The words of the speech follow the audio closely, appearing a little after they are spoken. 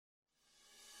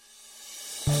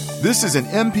This is an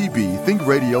MPB Think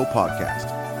Radio podcast.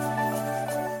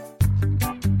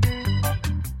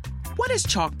 What is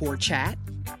Chalkboard Chat?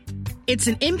 It's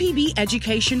an MPB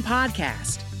education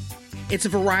podcast. It's a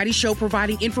variety show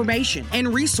providing information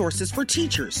and resources for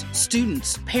teachers,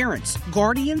 students, parents,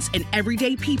 guardians, and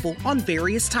everyday people on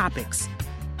various topics.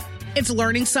 It's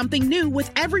learning something new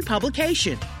with every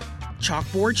publication.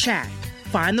 Chalkboard Chat.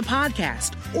 Find the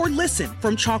podcast or listen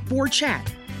from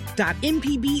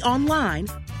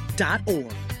chalkboardchat.mpbonline.org.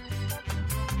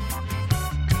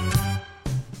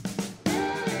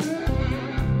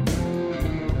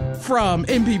 From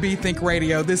MPB Think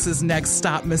Radio, this is Next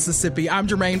Stop Mississippi. I'm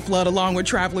Jermaine Flood, along with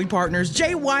traveling partners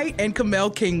Jay White and Kamel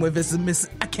King with Visit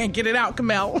I can't get it out,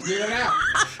 Kamel. Get it out.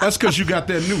 That's because you got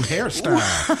that new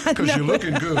hairstyle. Because you're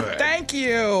looking good. Thank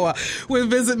you. With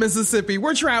Visit Mississippi,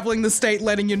 we're traveling the state,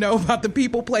 letting you know about the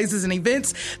people, places, and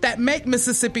events that make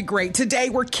Mississippi great. Today,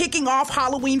 we're kicking off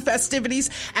Halloween festivities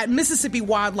at Mississippi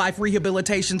Wildlife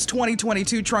Rehabilitation's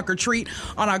 2022 Trunk or Treat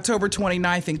on October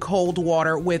 29th in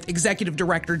Coldwater with Executive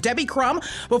Director Debbie Crum,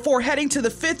 before heading to the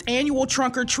 5th annual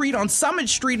Trunk or Treat on Summit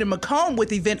Street in Macomb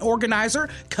with event organizer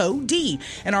Co-D.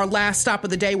 And our last stop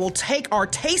of the day will take our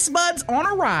taste buds on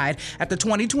a ride at the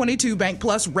 2022 Bank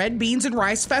Plus Red Beans and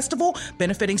Rice Festival,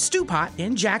 benefiting Stew Pot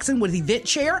in Jackson with event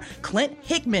chair Clint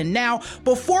Hickman. Now,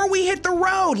 before we hit the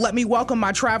road, let me welcome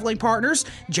my traveling partners,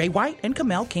 Jay White and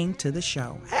Kamel King, to the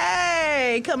show.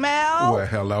 Hey, Kamel. Well,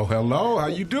 hello. How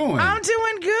you doing? I'm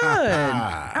doing good.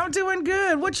 I'm doing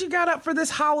good. What you got up for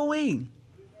this Halloween?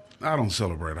 I don't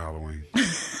celebrate Halloween.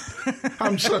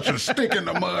 I'm such a stick in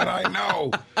the mud, I know.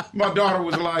 My daughter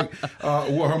was like,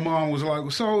 her mom was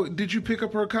like, so did you pick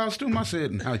up her costume? I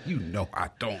said, now you know I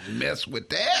don't mess with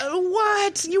that.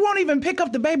 What? You won't even pick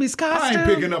up the baby's costume? I ain't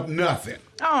picking up nothing.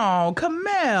 Oh,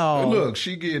 Kamel. Look,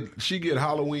 she get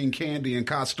Halloween candy and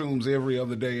costumes every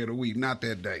other day of the week, not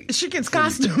that day. She gets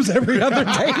costumes every other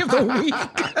day of the week.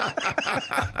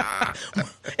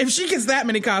 If she gets that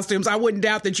many costumes, I wouldn't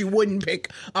doubt that you wouldn't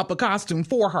pick up a costume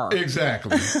for her.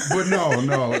 Exactly. But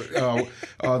no.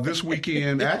 This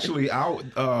weekend, actually,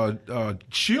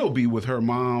 she'll be with her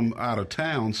mom out of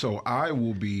town, so I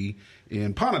will be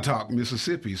in Pontotoc,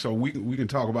 Mississippi, so we can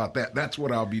talk about that. That's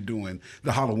what I'll be doing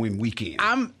the Halloween weekend.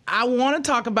 I want to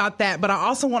talk about that, but I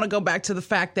also want to go back to the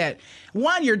fact that,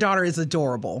 one, your daughter is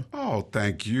adorable. Oh,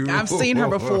 thank you. I've seen her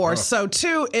before. So,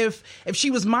 two, if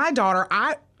she was my daughter,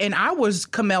 I was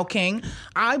Kamel King,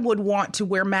 I would want to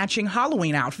wear matching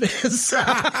Halloween outfits. Sounds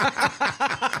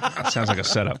like a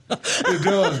setup. It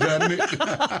does, doesn't it?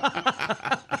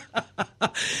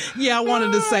 Yeah, I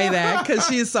wanted to say that because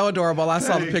she is so adorable. I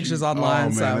saw the pictures online. Oh,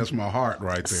 man, so. That's my heart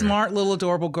right there. Smart little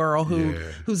adorable girl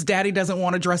whose daddy doesn't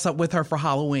want to dress up with her for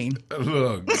Halloween.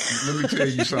 Look, let me tell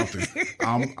you something.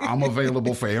 I'm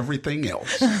available for everything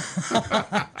else.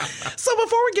 So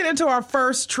before we get into our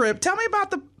first trip, tell me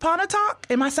about the Pontotoc.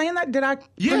 Am I saying that? Did I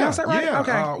pronounce that right? Yeah.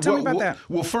 Okay, tell me about that.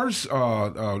 Well, first,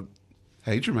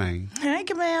 hey, Jermaine. Hey,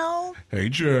 Kamel. Hey,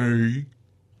 Jay.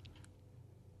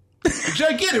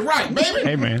 Jay, get it right, baby.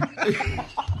 Hey, man.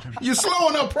 You're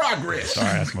slowing up progress. Sorry,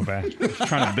 that's my bad.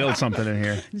 Trying to build something in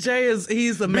here. Jay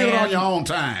he's a Build man. on your own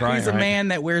time. He's a man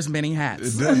that wears many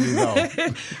hats. Doesn't he, though?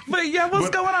 But yeah, what's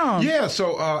going on? Yeah,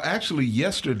 so actually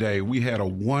yesterday we had a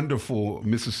wonderful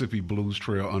Mississippi Blues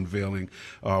Trail unveiling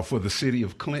for the city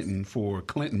of Clinton for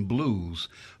Clinton Blues,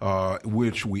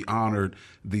 which we honored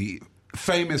the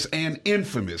famous and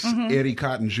infamous Eddie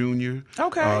Cotton Jr.,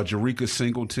 Jericka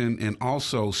Singleton, and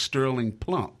also Sterling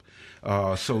Plump.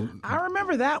 So I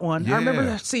remember that one. Yeah. I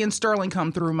remember seeing Sterling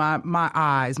come through my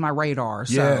eyes, my radar.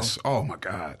 So. Yes. Oh, my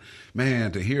God.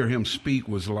 Man, to hear him speak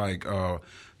was like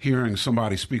hearing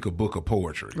somebody speak a book of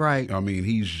poetry. Right. I mean,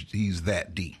 he's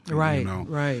that deep. Right, you know?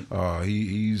 right.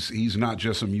 He's not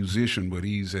just a musician, but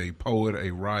he's a poet,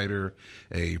 a writer,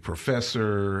 a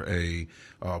professor, a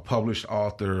published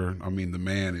author. I mean, the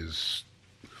man is...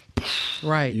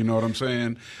 Right. You know what I'm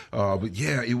saying? But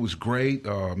yeah, it was great.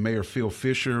 Mayor Phil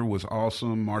Fisher was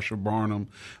awesome. Marsha Barnum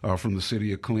from the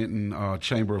city of Clinton,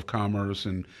 Chamber of Commerce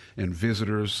and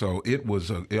visitors. So it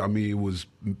was, it was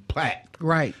packed.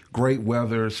 Right. Great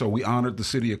weather. So we honored the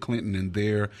city of Clinton and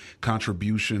their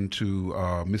contribution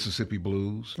to Mississippi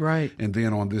Blues. Right. And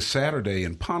then on this Saturday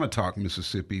in Pontotoc,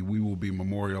 Mississippi, we will be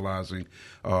memorializing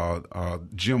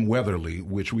Jim Weatherly,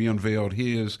 which we unveiled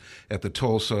his at the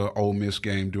Tulsa Ole Miss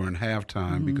game during during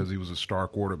halftime because he was a star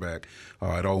quarterback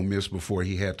at Ole Miss before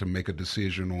he had to make a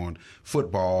decision on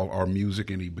football or music,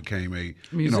 and he became a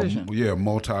musician.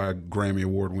 Multi-Grammy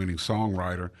award-winning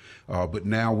songwriter. But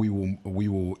now we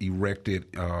will erect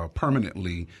it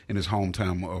permanently in his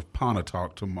hometown of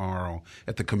Pontotoc tomorrow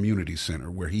at the community center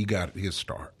where he got his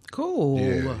start. Cool.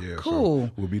 Yeah. Cool.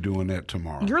 So we'll be doing that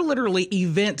tomorrow. You're literally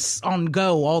events on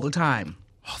go all the time.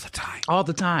 All the time. All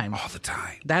the time. All the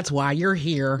time. That's why you're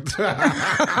here.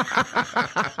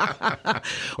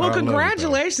 Well,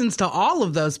 congratulations to all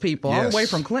of those people, all the way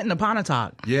from Clinton to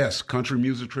Pontotoc. Yes, Country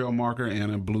Music Trail marker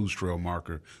and a Blues Trail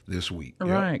marker this week.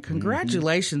 Right. Yep.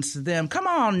 Congratulations to them. Come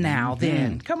on now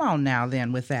then. Come on now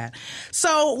then with that.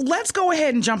 So let's go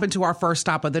ahead and jump into our first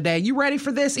stop of the day. You ready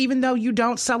for this, even though you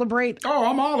don't celebrate? Oh,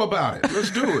 I'm all about it. Let's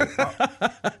do it.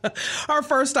 Our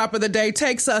first stop of the day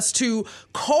takes us to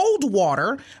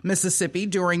Coldwater, Mississippi,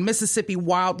 during Mississippi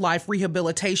Wildlife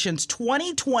Rehabilitation's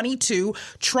 2022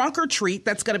 Trunk or Treat.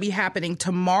 That's going to be happening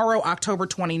tomorrow, October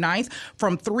 29th,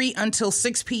 from 3 until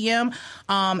 6 p.m.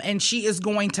 And she is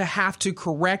going to have to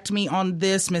correct me on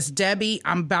this, Miss Debbie.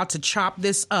 I'm about to chop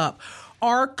this up.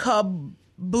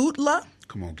 Arkabutla?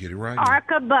 Come on, get it right.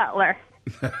 Arca Butler.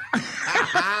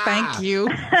 Thank you.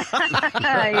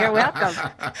 You're welcome.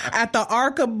 At the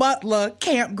Arca Butler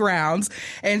campgrounds,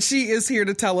 and she is here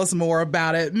to tell us more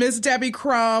about it. Miss Debbie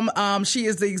Crum, she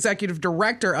is the executive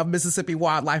director of Mississippi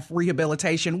Wildlife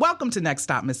Rehabilitation. Welcome to Next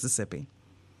Stop Mississippi.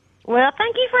 Well,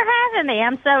 thank you for having me.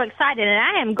 I'm so excited, and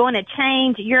I am going to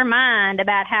change your mind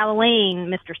about Halloween,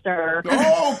 Mr. Sir.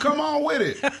 Oh, come on with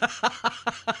it.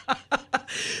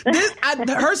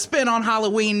 Her spin on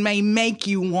Halloween may make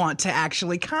you want to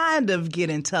actually kind of get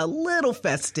into a little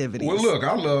festivities. Well, look,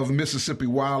 I love Mississippi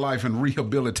Wildlife and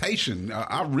Rehabilitation.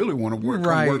 I really want to work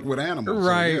with animals.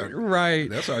 Right, so, right.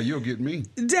 That's how you'll get me.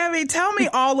 Debbie, tell me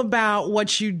all about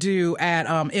what you do at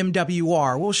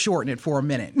MWR. We'll shorten it for a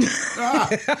minute.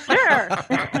 Sure.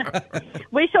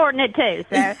 We shorten it too.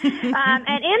 So, at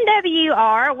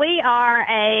MWR, we are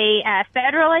a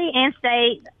federally and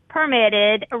state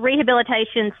permitted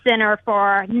rehabilitation center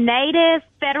for native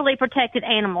federally protected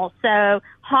animals. So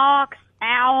hawks,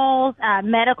 owls,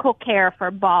 medical care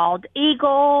for bald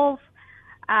eagles,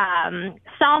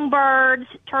 songbirds,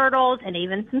 turtles, and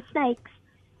even some snakes.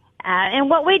 And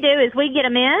what we do is we get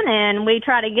them in and we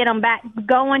try to get them back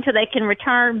going so they can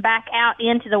return back out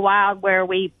into the wild where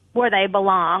they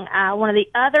belong. One of the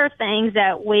other things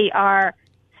that we are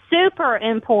super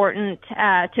important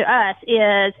to us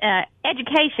is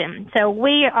education. So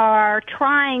we are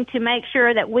trying to make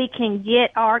sure that we can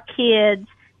get our kids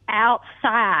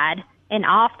outside and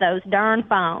off those darn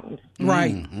phones.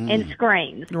 Right. And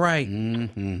screens. Right.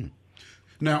 Mm-hmm.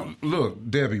 Now, look,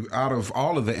 Debbie, out of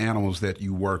all of the animals that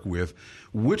you work with,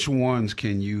 which ones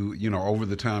can you, over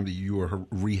the time that you are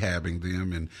rehabbing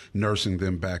them and nursing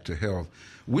them back to health,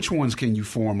 which ones can you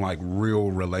form like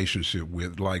real relationship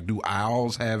with? Like, do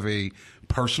owls have a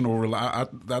personal I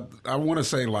want to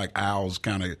say like owls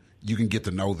kind of, you can get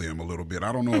to know them a little bit.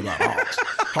 I don't know about hawks.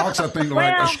 Hawks, I think,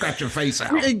 like a scratch your face out.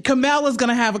 Kamala's going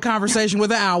to have a conversation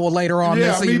with an owl later on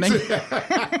this evening.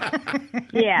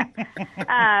 Yeah.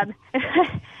 I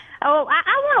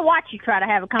want to watch you try to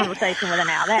have a conversation with an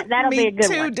owl. That'll be a good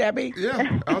one. Me too, Debbie.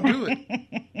 Yeah, I'll do it.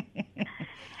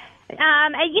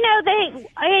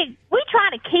 We try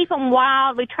to keep them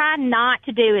wild. We try not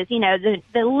to do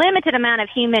the limited amount of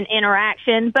human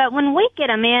interaction. But when we get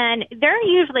them in, they're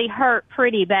usually hurt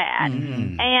pretty bad,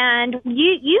 and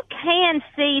you can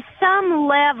see some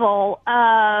level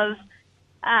of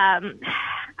I'm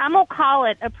gonna call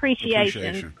it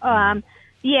appreciation.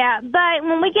 Yeah, but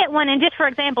when we get one, and just for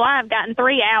example, I've gotten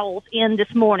 3 owls in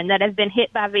this morning that have been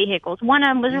hit by vehicles. One of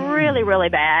them was really, really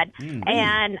bad,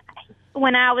 and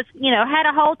when I was, had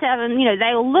a hold of them,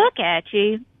 they'll look at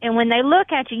you, and when they look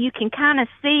at you, you can kind of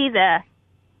see the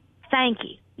thank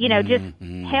you. Just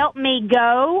help me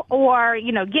go, or,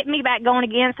 get me back going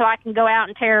again so I can go out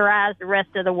and terrorize the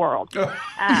rest of the world.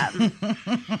 I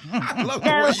love the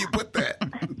way you put that.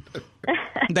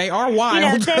 They are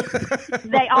wild.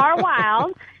 They are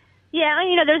wild. Yeah,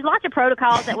 there's lots of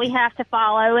protocols that we have to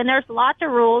follow, and there's lots of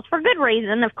rules for good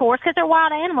reason, of course, because they're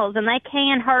wild animals, and they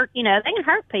can hurt, they can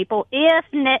hurt people if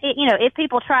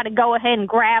people try to go ahead and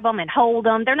grab them and hold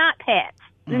them. They're not pets,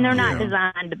 and they're not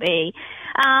designed to be.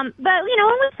 But, when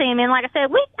we see them, and like I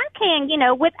said, with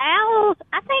owls,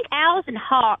 I think owls and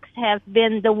hawks have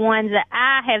been the ones that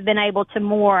I have been able to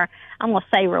more, I'm going to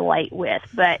say relate with,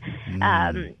 but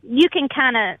you can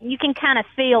kind of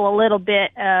feel a little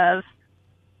bit of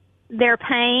their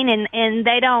pain, and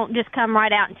they don't just come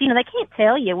right out and they can't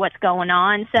tell you what's going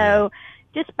on. So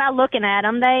just by looking at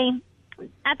them,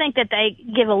 I think that they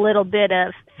give a little bit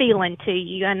of feeling to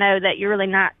you. I know that you're really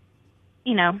not,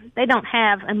 they don't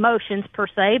have emotions per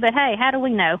se, but hey, how do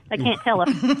we know? They can't tell us.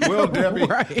 Well, Debbie,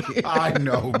 Right. I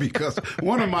know, because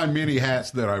one of my many hats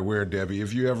that I wear, Debbie,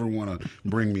 if you ever want to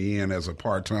bring me in as a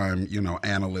part-time,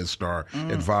 analyst or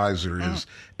advisor, is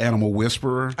animal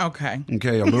whisperer. Okay.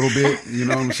 Okay, a little bit, you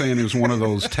know what I'm saying? It's one of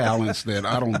those talents that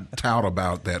I don't tout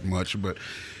about that much, but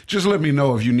just let me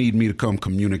know if you need me to come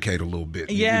communicate a little bit.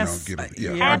 Yes. I got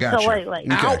you. Absolutely.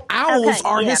 Okay. Owls Okay,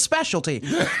 are yeah. his specialty.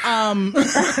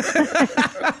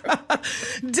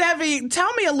 Debbie,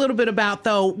 tell me a little bit about,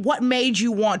 though, what made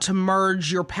you want to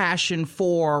merge your passion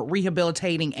for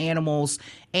rehabilitating animals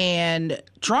and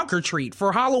trunk or treat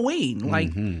for Halloween?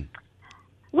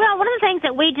 Well, one of the things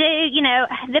that we do,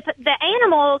 the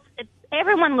animals,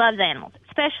 everyone loves animals,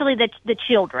 especially the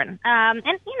children, and,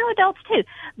 adults too.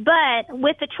 But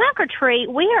with the trunk or treat,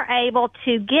 we are able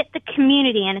to get the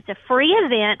community in. It's a free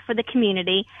event for the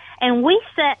community, and we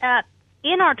set up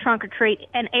in our trunk or treat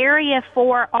an area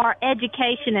for our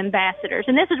education ambassadors.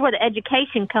 And this is where the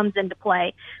education comes into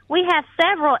play. We have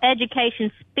several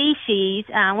education species.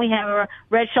 We have a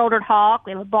red-shouldered hawk,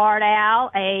 we have a barred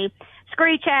owl, a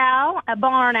screech owl, a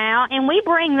barn owl, and we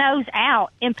bring those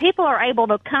out, and people are able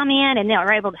to come in and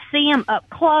they're able to see them up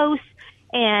close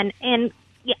and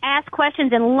you ask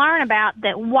questions and learn about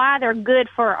why they're good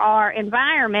for our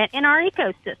environment and our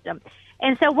ecosystem.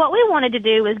 And so what we wanted to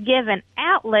do was give an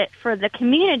outlet for the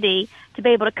community to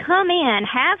be able to come in,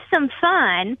 have some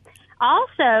fun,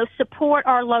 also support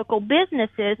our local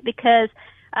businesses, because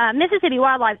Mississippi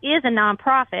Wildlife is a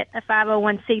nonprofit, a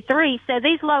 501c3, so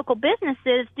these local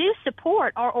businesses do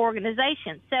support our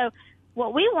organization. So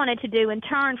what we wanted to do in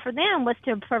turn for them was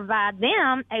to provide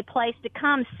them a place to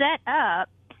come set up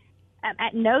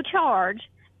at no charge,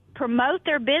 promote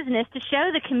their business to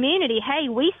show the community, hey,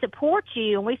 we support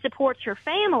you and we support your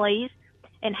families,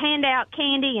 and hand out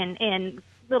candy and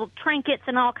little trinkets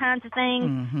and all kinds of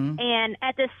things. And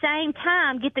at the same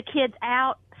time, get the kids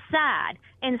outside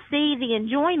and see the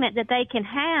enjoyment that they can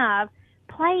have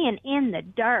playing in the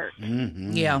dirt.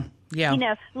 Yeah.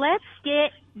 Let's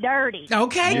get dirty.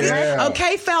 Okay. Yeah.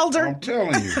 Okay, Felder. I'm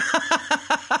telling you.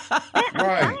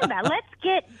 I'm talking about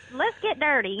let's get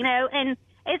dirty, and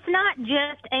it's not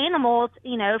just animals,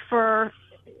 for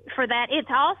that. It's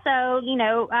also,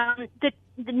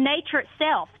 the nature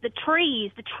itself, the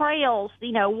trees, the trails,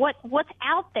 what's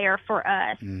out there for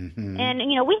us. And,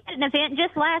 we had an event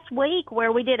just last week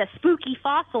where we did a spooky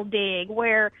fossil dig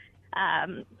where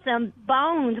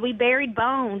we buried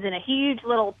bones in a huge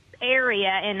little area,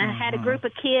 and I had a group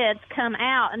of kids come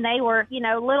out, and they were,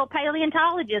 little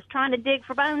paleontologists trying to dig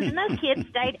for bones, and those kids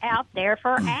stayed out there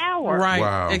for hours. Right.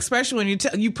 Wow. Especially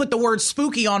when you put the word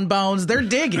spooky on bones, they're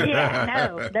digging. Yeah,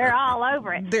 no, they're all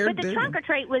over it. They're But the digging. trunk or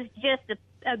treat was just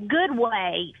a good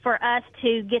way for us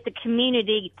to get the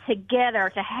community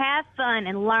together to have fun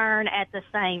and learn at the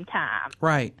same time.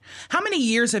 Right. How many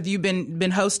years have you been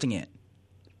hosting it?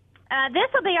 This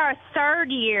will be our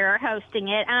third year hosting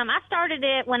it. I started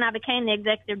it when I became the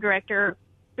executive director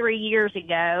 3 years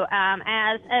ago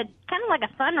as a kind of like a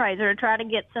fundraiser to try to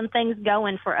get some things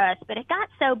going for us. But it got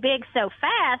so big so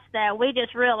fast that we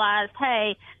just realized,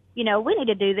 hey, we need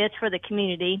to do this for the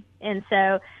community. And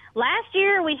so last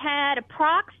year we had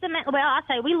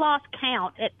we lost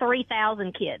count at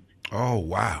 3,000 kids. Oh,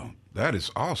 wow. That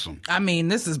is awesome. I mean,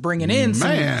 this is bringing in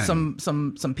Man.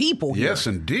 some people here. Yes,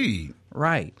 indeed.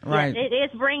 Right. Yes, it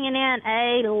is bringing in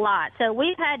a lot. So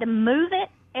we've had to move it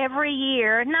every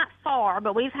year, not far,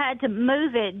 but we've had to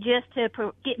move it just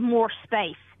to get more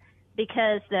space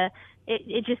because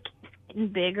it just keeps getting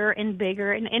bigger and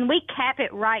bigger. And we cap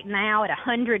it right now at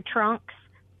 100 trunks,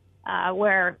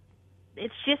 where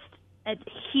it's just a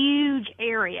huge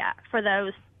area for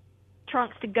those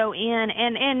trunks to go in.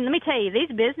 And let me tell you, these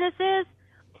businesses,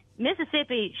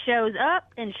 Mississippi shows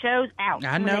up and shows out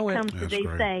I know when it. it comes to That's these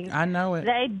great. things. I know it.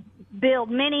 They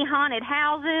build many haunted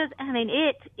houses. I mean,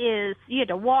 it is, you have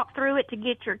to walk through it to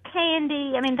get your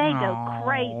candy. I mean, they go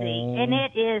crazy, and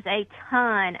it is a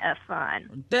ton of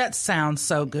fun. That sounds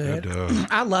so good. It does.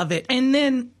 I love it. And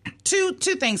then two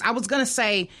things. I was going to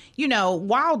say,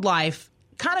 wildlife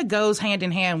kind of goes hand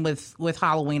in hand with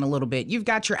Halloween a little bit. You've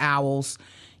got your owls.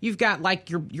 You've got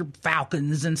like your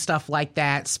falcons and stuff like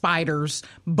that, spiders,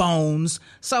 bones.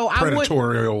 So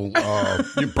Predatorial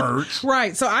birds.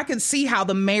 Right. So I could see how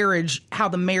the marriage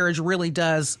really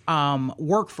does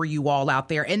work for you all out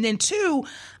there. And then two,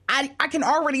 I can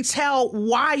already tell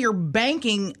why you're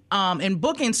banking and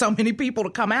booking so many people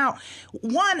to come out.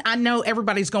 One, I know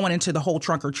everybody's going into the whole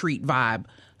trunk or treat vibe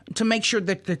to make sure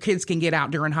that the kids can get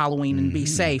out during Halloween and be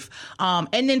safe.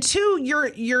 And then two,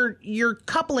 you're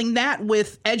coupling that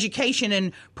with education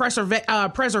and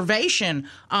preservation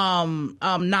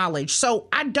knowledge. So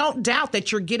I don't doubt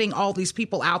that you're getting all these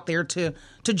people out there to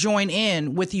join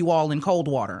in with you all in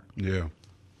Coldwater. Yeah.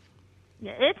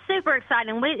 Yeah, it's super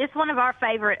exciting. It's one of our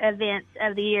favorite events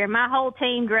of the year. My whole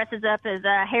team dresses up as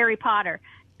Harry Potter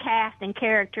cast and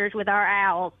characters with our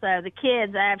owls, so the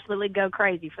kids absolutely go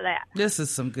crazy for that. This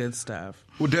is some good stuff.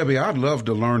 Well, Debbie, I'd love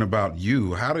to learn about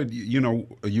you. How did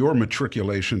your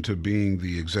matriculation to being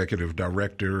the executive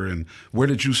director, and where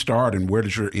did you start, and where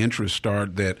did your interest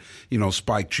start that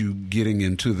spiked you getting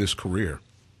into this career?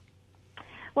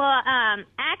 Well,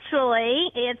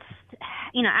 actually, it's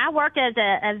I worked as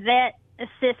a vet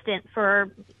assistant for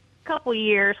a couple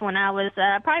years when I was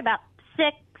probably about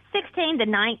 16 to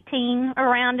 19,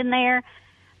 around in there.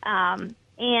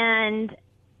 And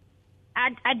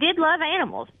I did love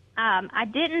animals. I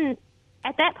didn't,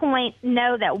 at that point,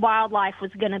 know that wildlife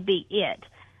was going to be it.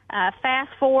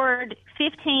 Fast forward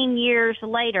 15 years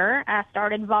later, I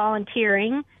started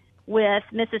volunteering with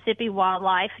Mississippi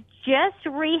Wildlife, just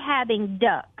rehabbing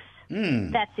ducks.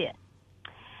 That's it.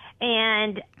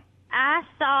 And I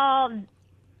saw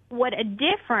what a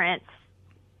difference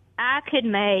I could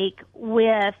make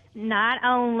with not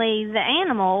only the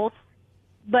animals,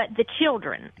 but the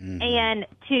children. And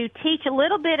to teach a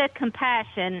little bit of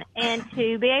compassion and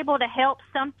to be able to help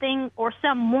something or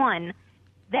someone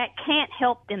that can't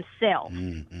help themselves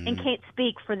and can't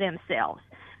speak for themselves.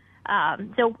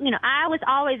 So, I was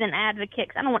always an advocate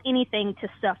 'cause I don't want anything to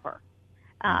suffer.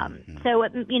 So,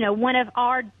 one of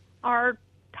our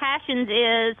passions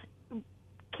is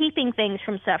keeping things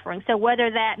from suffering. So whether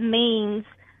that means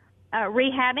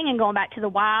rehabbing and going back to the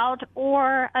wild,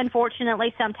 or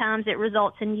unfortunately sometimes it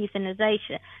results in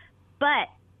euthanization. But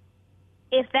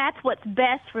if that's what's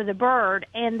best for the bird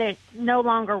and they no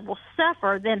longer will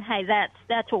suffer, then hey,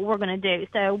 that's what we're going to do.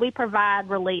 So we provide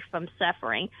relief from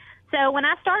suffering. So when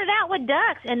I started out with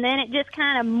ducks, and then it just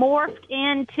kind of morphed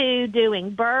into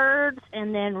doing birds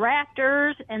and then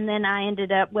raptors, and then I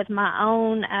ended up with my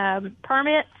own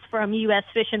permits from U.S.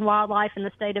 Fish and Wildlife in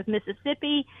the state of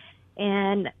Mississippi.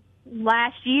 And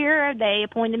last year, they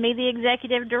appointed me the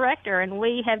executive director, and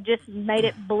we have just made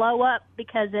it blow up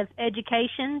because of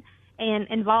education and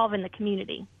involving the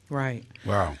community. Right.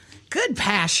 Wow. Good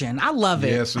passion. I love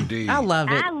it. Yes, indeed. I love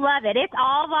it. I love it. It's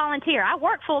all volunteer. I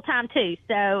work full-time, too,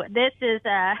 so this is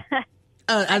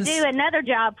I do another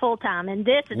job full-time, and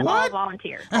this is all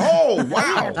volunteer. Oh,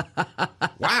 wow.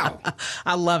 Wow.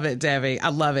 I love it, Debbie. I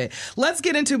love it. Let's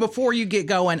get into, before you get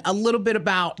going, a little bit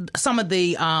about some of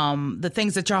the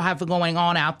things that y'all have going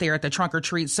on out there at the Trunk or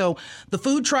Treat. So the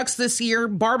food trucks this year,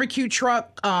 barbecue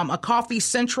truck, a coffee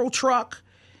central truck,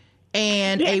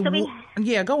 and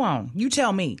go on. You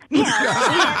tell me.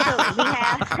 Yeah, we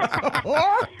have.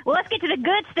 Well, let's get to the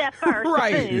good stuff first.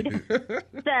 Right. Food.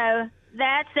 So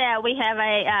that's we have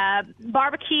a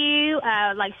barbecue.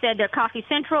 Like I said, their Coffee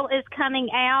Central is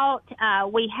coming out.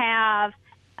 We have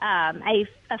a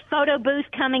photo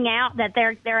booth coming out that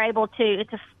they're able to.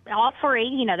 It's all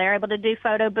free. They're able to do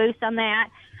photo booths on that.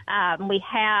 We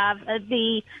have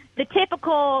the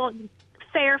typical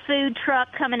fair food truck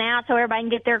coming out so everybody can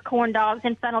get their corn dogs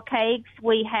and funnel cakes.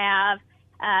 We have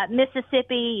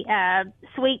Mississippi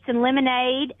Sweets and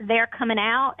Lemonade. They're coming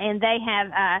out, and they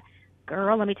have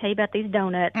girl, let me tell you about these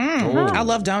donuts. I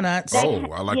love donuts. Oh,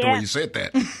 I like the way you said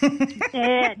that.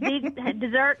 These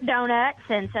dessert donuts,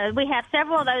 and so we have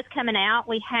several of those coming out.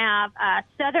 We have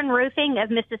Southern Roofing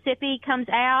of Mississippi comes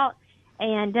out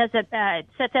and does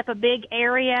sets up a big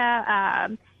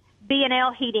area.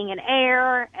 B&L Heating and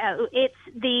Air. It's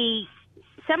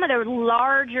some of the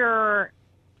larger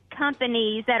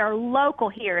companies that are local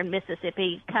here in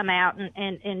Mississippi come out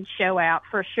and show out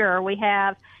for sure. We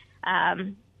have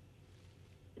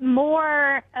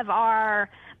more of our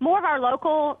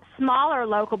smaller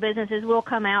local businesses will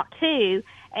come out too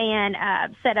and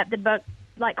set up the book.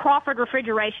 Like Crawford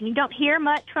Refrigeration, you don't hear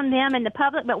much from them in the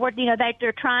public, but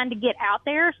they're trying to get out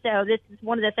there. So this is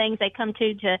one of the things they come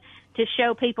to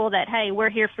show people that, hey, we're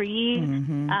here for you.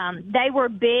 Mm-hmm. They were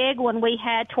big when we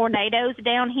had tornadoes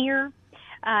down here.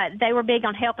 They were big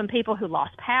on helping people who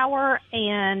lost power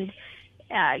and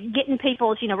getting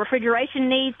people's, refrigeration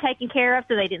needs taken care of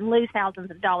so they didn't lose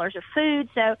thousands of dollars of food.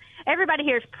 So everybody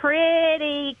here is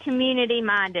pretty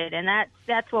community-minded, and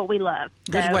that's what we love.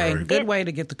 Good way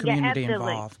to get the community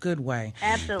involved. Good way.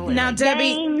 Absolutely. Now,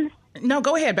 Debbie. Games. No,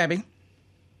 go ahead, baby.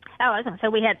 So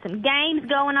we had some games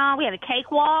going on. We have a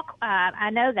cakewalk. I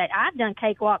know that I've done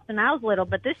cakewalks when I was little,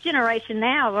 but this generation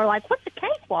now, we're like, what's a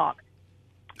cakewalk?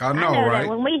 I know, right?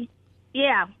 That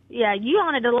Yeah, you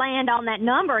wanted to land on that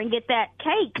number and get that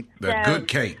cake. That good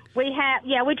cake. We try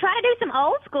to do some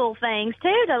old school things,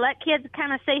 too, to let kids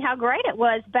kind of see how great it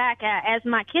was back, as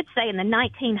my kids say, in the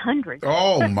 1900s.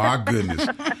 Oh, my goodness.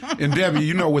 And, Debbie,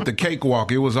 you know, with the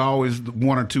cakewalk, it was always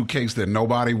one or two cakes that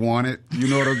nobody wanted. You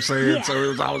know what I'm saying? Yeah. So it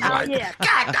was always God,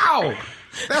 dog.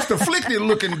 That's the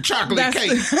Flickty-looking chocolate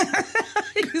cake.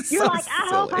 You're like, I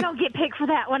hope I don't get picked for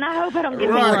that one. I hope I don't get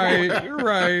picked for that one.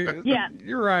 Right. Yeah.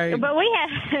 You're right. But we have,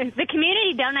 the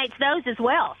community donates those as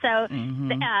well. So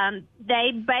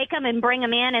they bake them and bring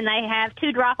them in, and they have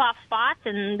 2 drop-off spots,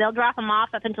 and they'll drop them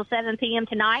off up until 7 p.m.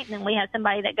 tonight, and then we have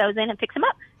somebody that goes in and picks them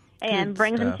up and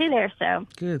brings them to there. So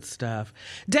good stuff.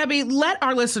 Debbie, let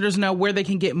our listeners know where they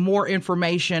can get more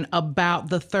information about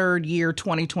the third year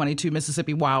 2022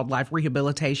 Mississippi Wildlife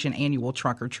Rehabilitation Annual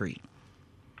Trunk or Treat.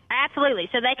 Absolutely.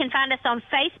 So they can find us on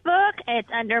Facebook. It's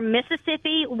under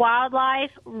Mississippi Wildlife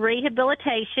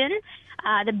Rehabilitation.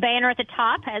 The banner at the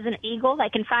top has an eagle. They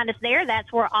can find us there.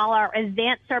 That's where all our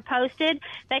events are posted.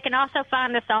 They can also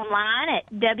find us online at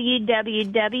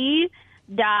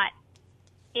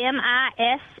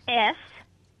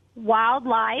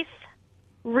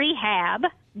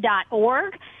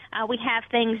www.misswildliferehab.org. We have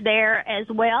things there as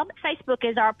well. Facebook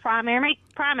is our primary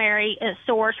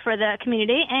source for the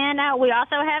community, and we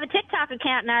also have a TikTok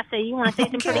account now. So you want to see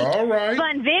some pretty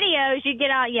fun videos? You get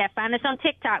find us on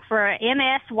TikTok for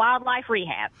MS Wildlife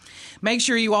Rehab. Make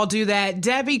sure you all do that.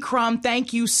 Debbie Crum,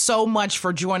 thank you so much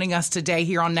for joining us today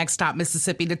here on Next Stop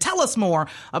Mississippi to tell us more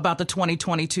about the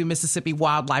 2022 Mississippi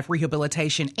Wildlife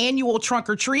Rehabilitation Annual Trunk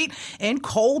or Treat in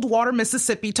Coldwater,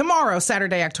 Mississippi, tomorrow,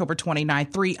 Saturday, October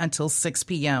 29th, 3 until 6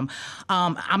 p.m.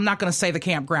 I'm not going to say the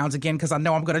campgrounds again because I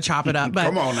know I'm going to chop it up. But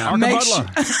come on now.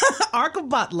 Arca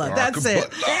Butler. That's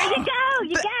it. There you go.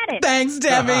 You got it. Thanks,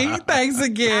 Debbie. Thanks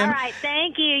again. All right.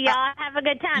 Thank you. Y'all have a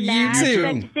good time now. You too.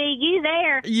 Good to see you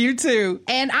there. You too.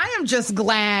 And I am just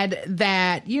glad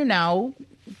that, you know,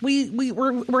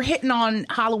 we're hitting on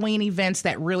Halloween events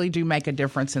that really do make a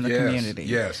difference in the community.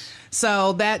 Yes.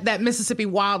 So that Mississippi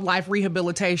Wildlife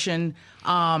Rehabilitation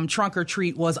Trunk or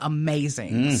Treat was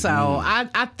amazing. Mm-hmm. So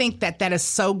I think that is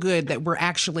so good that we're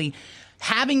actually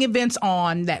having events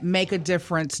on that make a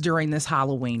difference during this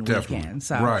Halloween weekend.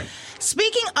 So,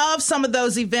 speaking of some of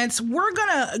those events, we're going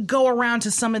to go around to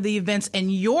some of the events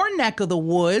in your neck of the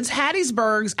woods.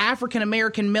 Hattiesburg's African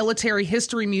American Military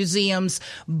History Museum's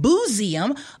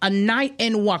Boozeum, A Night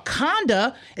in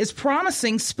Wakanda, is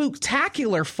promising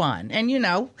spooktacular fun. And, you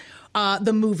know,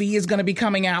 the movie is going to be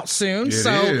coming out soon.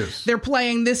 They're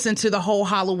playing this into the whole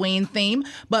Halloween theme.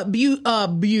 But I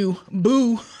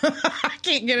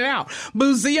can't get it out.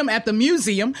 Boozeum at the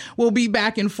Museum will be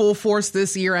back in full force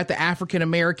this year at the African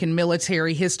American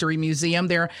Military History Museum.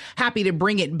 They're happy to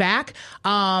bring it back.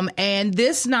 And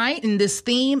this night and this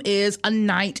theme is A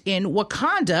Night in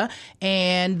Wakanda.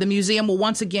 And the museum will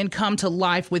once again come to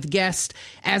life with guests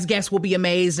will be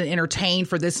amazed and entertained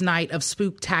for this night of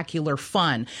spooktacular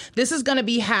fun. This is going to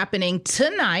be happening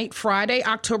tonight, Friday,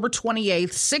 October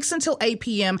 28th, 6 until 8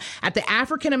 p.m. at the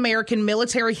African American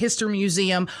Military History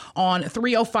Museum on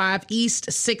 305 East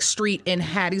 6th Street in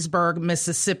Hattiesburg,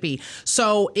 Mississippi.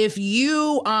 So if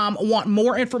you want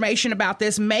more information about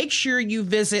this, make sure you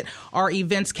visit our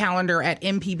events calendar at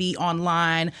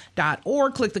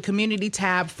mpbonline.org. Click the community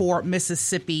tab for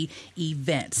Mississippi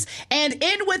events. And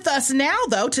in with us now,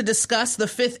 though, to discuss the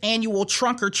 5th annual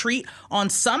Trunk or Treat on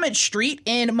Summit Street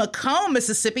in Macomb,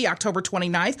 Mississippi, October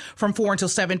 29th from 4 until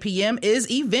 7 p.m.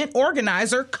 is event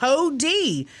organizer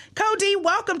Cody. Cody,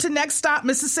 welcome to Next Stop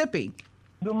Mississippi.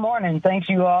 Good morning. Thank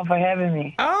you all for having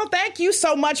me. Oh, thank you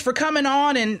so much for coming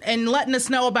on and letting us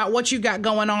know about what you got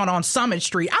going on Summit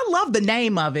Street. I love the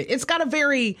name of it. It's got a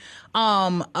very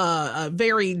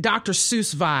Dr.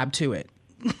 Seuss vibe to it.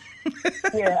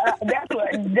 Yeah,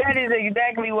 that is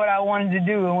exactly what I wanted to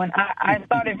do. And when I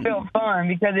thought it felt fun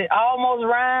because it almost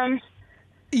rhymes.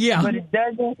 Yeah. But it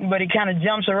doesn't, but it kind of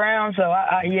jumps around. So,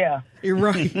 yeah. You're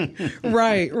right.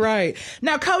 Right.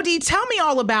 Now, Cody, tell me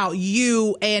all about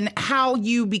you and how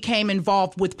you became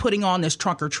involved with putting on this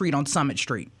trunk or treat on Summit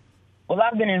Street. Well,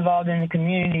 I've been involved in the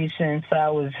community since I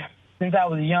was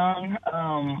young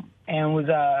and was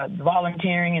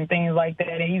volunteering and things like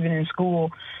that, even in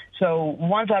school. So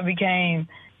once I became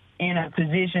in a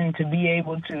position to be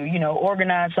able to,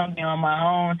 organize something on my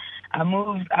own, I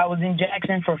was in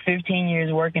Jackson for 15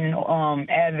 years working in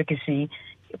advocacy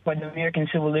for the American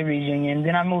Civil Liberties Union.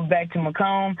 Then I moved back to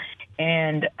Macomb,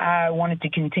 and I wanted to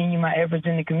continue my efforts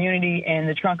in the community, and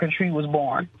the Trunk or Treat was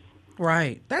born.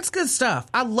 Right. That's good stuff.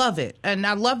 I love it. And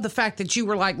I love the fact that you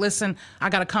were like, listen, I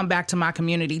got to come back to my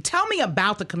community. Tell me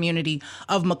about the community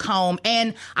of Macomb.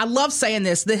 And I love saying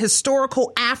this, the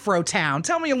historical Afro town.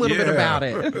 Tell me a little bit about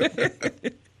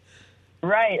it.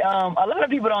 Right. A lot of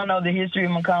people don't know the history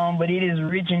of Macomb, but it is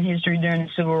rich in history during the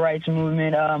Civil Rights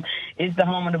Movement. It's the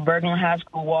home of the Berglund High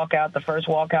School walkout, the first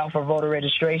walkout for voter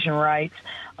registration rights.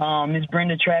 Ms.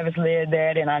 Brenda Travis led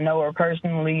that, and I know her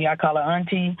personally. I call her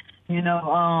auntie,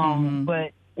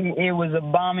 but it was a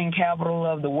bombing capital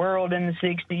of the world in the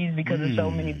 60s because of so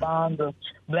many bombs of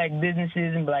black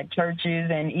businesses and black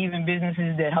churches and even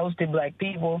businesses that hosted black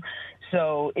people.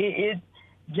 So it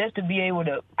just to be able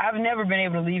to, I've never been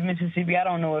able to leave Mississippi. I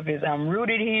don't know if I'm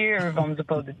rooted here or if I'm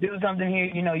supposed to do something here.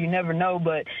 You never know,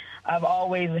 but I've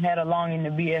always had a longing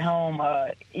to be at home.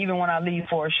 Even when I leave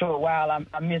for a short while,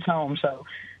 I miss home. So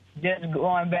just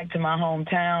going back to my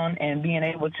hometown and being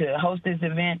able to host this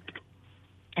event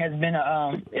has been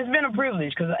it's been a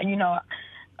privilege because, as a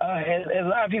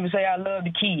lot of people say, I love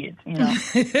the kids, and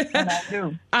I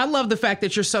do. I love the fact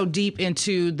that you're so deep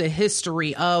into the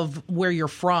history of where you're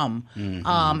from,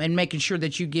 and making sure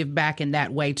that you give back in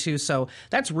that way, too. So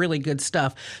that's really good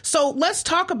stuff. So let's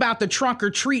talk about the Trunk or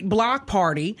Treat block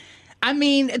party. I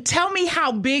mean, tell me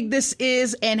how big this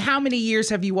is and how many years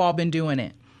have you all been doing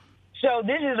it? So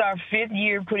this is our 5th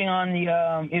year putting on the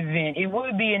event. It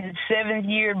would be in its 7th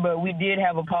year, but we did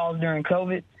have a pause during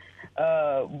COVID.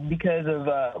 Because of,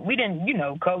 we didn't,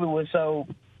 COVID was so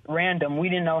random. We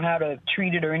didn't know how to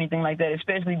treat it or anything like that,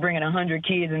 especially bringing 100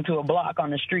 kids into a block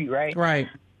on the street, right? Right.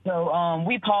 So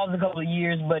we paused a couple of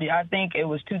years, but I think it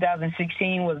was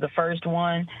 2016 was the first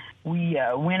one. We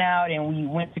went out and we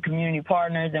went to community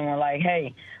partners and we're like,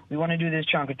 hey, we want to do this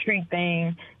trunk or treat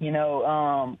thing.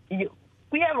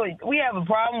 We have a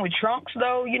problem with trunks,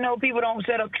 though. People don't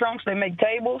set up trunks; they make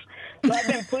tables. So I've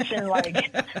been pushing like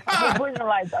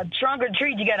a trunk or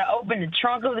treat. You got to open the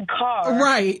trunk of the car,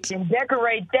 right, and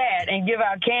decorate that and give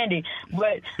out candy.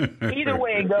 But either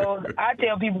way it goes, I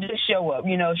tell people just show up.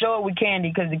 Show up with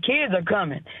candy because the kids are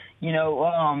coming.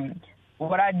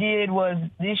 What I did was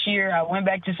this year I went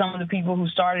back to some of the people who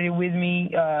started it with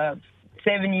me 7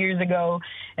 years ago,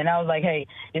 and I was like, hey,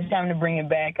 it's time to bring it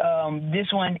back. This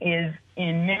one is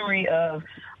in memory of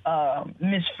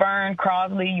Miss Fern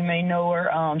Crosley. You may know her.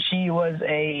 She was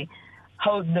a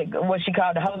host, what she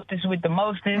called the hostess with the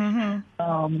mostest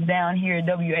down here at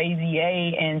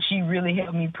WAZA, and she really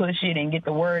helped me push it and get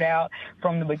the word out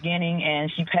from the beginning,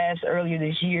 and she passed earlier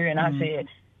this year, and I said,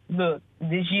 look,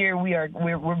 this year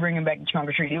we're bringing back the trunk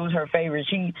or treat. It was her favorite.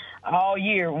 She all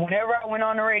year, whenever I went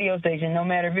on the radio station, no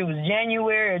matter if it was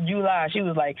January or July, she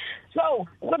was like, "So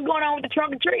what's going on with the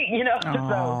trunk or treat?"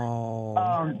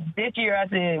 So this year I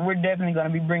said we're definitely going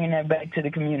to be bringing that back to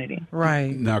the community.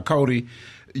 Right now, Cody,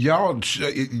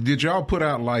 did y'all put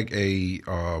out like a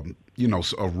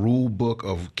rule book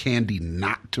of candy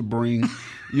not to bring?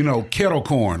 Kettle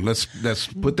corn. Let's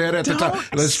put that at the top.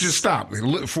 Let's just stop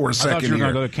for a second. I thought you were going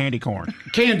to go to candy corn.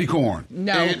 Candy corn.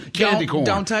 No, candy corn.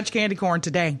 Don't touch candy corn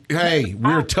today. Hey,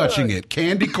 we're touching it.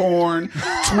 Candy corn,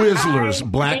 Twizzlers,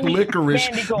 black licorice,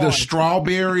 the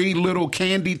strawberry little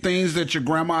candy things that your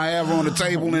grandma have on the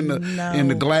table in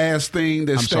the glass thing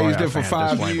that stays there for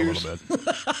 5 years.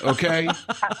 Okay.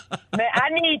 Man,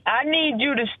 I need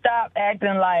you to stop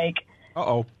acting like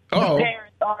parents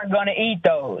aren't going to eat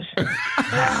those.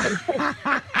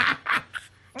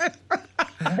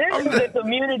 This is a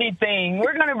community thing.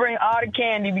 We're going to bring all the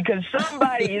candy because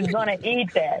somebody is going to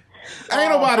eat that. Ain't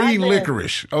nobody eat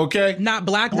licorice, okay? Not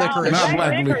black licorice. Not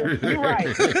black licorice. You're right.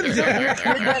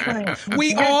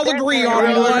 We all agree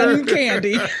on one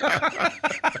candy.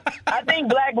 I think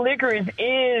black licorice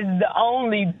is the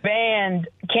only banned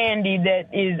candy that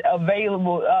is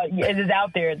available, is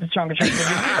out there at the trunk or treat. If you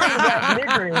bring black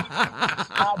licorice,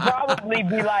 I'll probably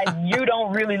be like, you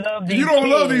don't really love these kids. You don't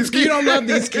love these kids. You don't love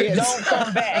these kids. Don't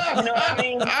come back. You know what I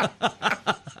mean?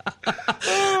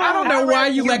 I don't know why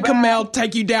you let Kamel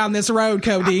take you down this road,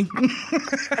 Cody.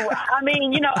 I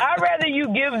mean, I'd rather you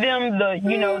give them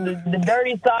the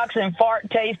dirty socks and fart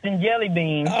taste and jelly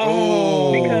beans.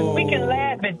 Oh. Because we can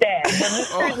laugh at that.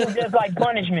 But this is just like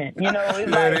punishment,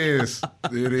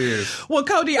 It is. Well,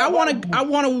 Cody, I want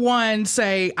to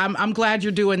say I'm glad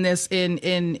you're doing this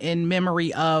in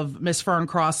memory of Miss Fern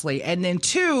Crosley, and then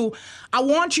 2, I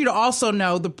want you to also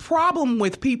know the problem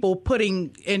with people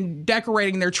putting and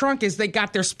decorating their trunk is they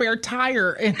got their spare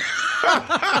tire and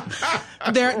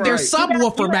their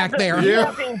subwoofer back there. You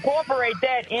have to incorporate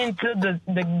that into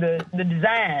the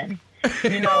design.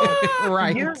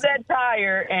 Right. Use that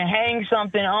tire and hang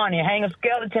something on it. Hang a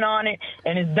skeleton on it,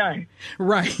 and it's done.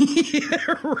 Right.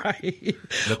 Right.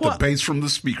 Let the bass from the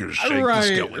speakers shake the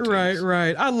skeletons.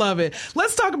 Right. I love it.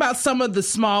 Let's talk about some of the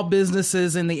small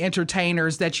businesses and the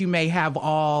entertainers that you may have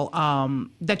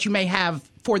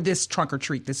for this trunk or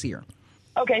treat this year.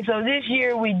 Okay, so this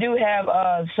year we do have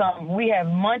we have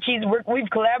Munchies. We've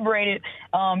collaborated.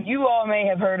 You all may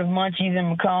have heard of Munchies in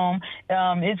Macomb.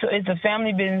 It's a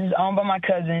family business owned by my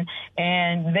cousin,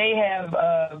 and they have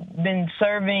been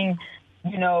serving,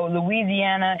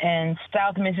 Louisiana and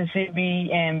South Mississippi,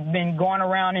 and been going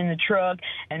around in the truck,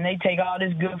 and they take all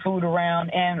this good food around.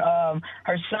 And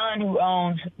her son, who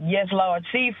owns Yes Lord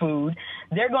Seafood,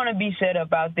 they're going to be set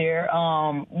up out there,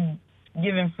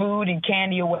 giving food and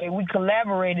candy away. We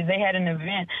collaborated. They had an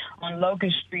event on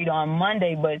Locust Street on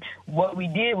Monday, but what we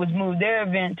did was move their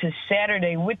event to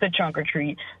Saturday with the trunk or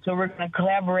treat. So we're going to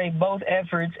collaborate both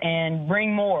efforts and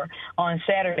bring more on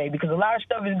Saturday, because a lot of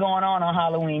stuff is going on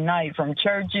Halloween night, from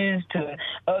churches to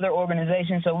other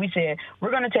organizations. So we said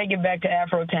we're going to take it back to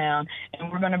Afrotown,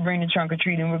 and we're going to bring the trunk or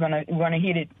treat, and we're going to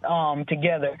hit it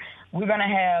together. We're going to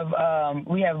have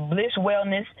we have Bliss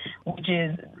Wellness, which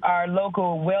is our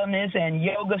local wellness and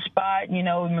yoga spot,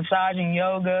 massage and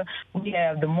yoga. We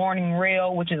have the Morning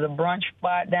Rail, which is a brunch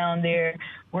spot down there.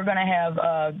 We're going to have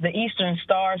the Eastern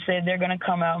Star said they're going to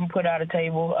come out and put out a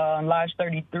table on Lodge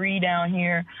 33 down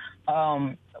here.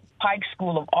 Pike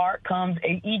School of Art comes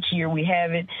each year. We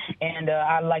have it, and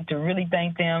I'd like to really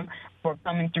thank them for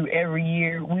coming through every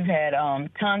year. We've had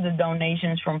tons of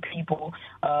donations from people,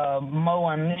 Mo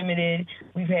Unlimited.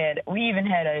 We even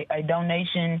had a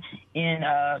donation in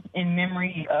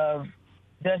memory of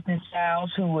Dustin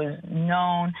Stiles, who was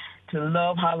known to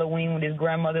love Halloween with his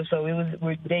grandmother. So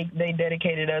they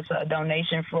dedicated us a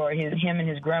donation for him and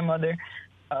his grandmother.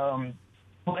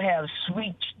 We'll have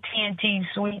TNT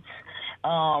sweets.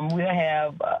 We'll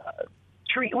have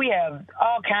we have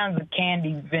all kinds of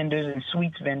candy vendors and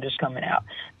sweets vendors coming out.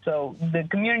 So the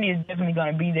community is definitely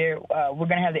going to be there. We're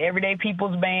going to have the Everyday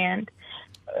People's Band.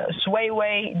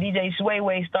 DJ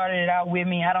Swayway started it out with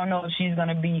me. I don't know if she's going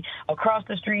to be across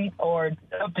the street or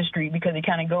up the street, because it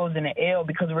kind of goes in an L,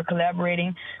 because we're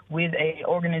collaborating with a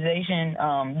organization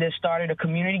that started a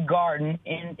community garden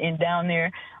in down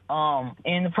there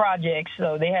in the projects.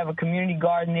 So they have a community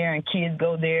garden there, and kids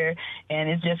go there, and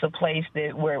it's just a place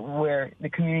that where the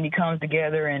community comes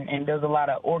together and does a lot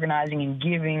of organizing and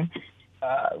giving.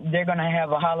 They're going to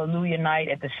have a Hallelujah night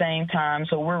at the same time.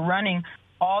 So we're running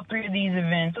all three of these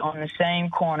events on the same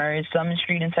corner. It's Summit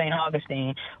Street in St.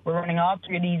 Augustine. We're running all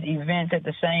three of these events at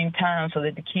the same time so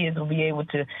that the kids will be able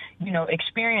to,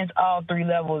 experience all three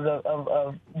levels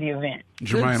of the event.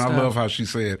 Jermaine, I love how she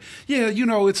said,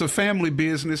 it's a family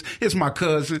business. It's my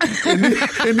cousin.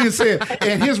 And then said,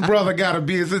 and his brother got a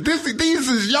business. This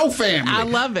is your family. I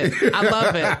love it.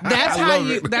 That's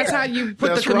how you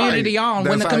put the community on.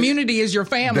 When the community is your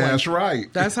family. That's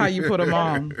right. That's how you put them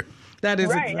on. That is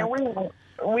right. Exactly. And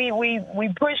we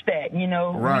push that,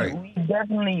 Right. We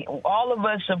definitely, all of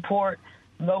us support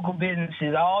local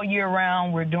businesses all year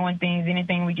round. We're doing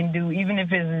anything we can do, even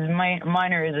if it's as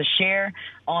minor as a share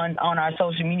on our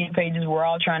social media pages. We're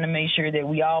all trying to make sure that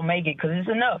we all make it, because it's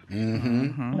enough.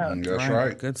 Mm-hmm. That's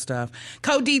right. Good stuff.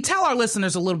 Cody, tell our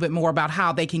listeners a little bit more about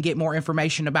how they can get more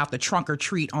information about the trunk or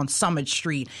treat on Summit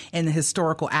Street in the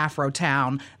historical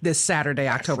Afrotown this Saturday,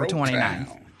 October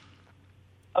 29th.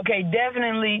 Okay,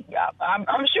 definitely.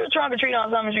 I'm sure trunk or treat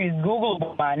on Summit Street is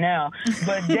Googleable by now,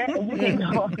 but you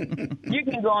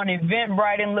can go on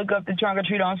Eventbrite and look up the trunk or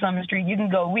treat on Summit Street. You can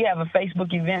go. We have a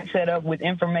Facebook event set up with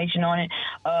information on it.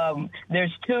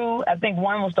 There's two. I think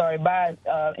one was started by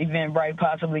Eventbrite,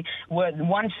 possibly.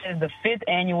 One says the 5th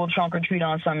annual trunk or treat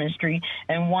on Summit Street,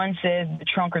 and one says the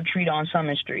trunk or treat on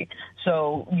Summit Street.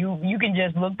 So you can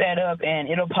just look that up, and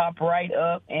it'll pop right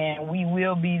up, and we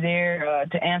will be there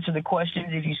to answer the questions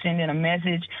if you send in a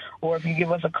message, or if you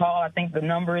give us a call. I think the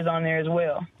number is on there as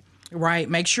well. Right.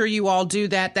 Make sure you all do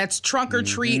that. That's Trunk or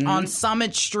Treat on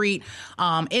Summit Street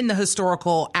in the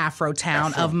historical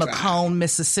Afrotown of Macomb,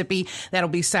 Mississippi. That'll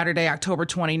be Saturday, October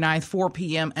 29th, 4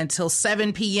 p.m. until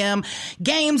 7 p.m.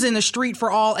 Games in the street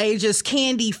for all ages,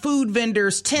 candy, food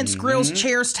vendors, tents, grills,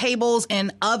 chairs, tables,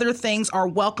 and other things are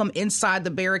welcome inside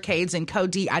the barricades. And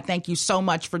Cody, I thank you so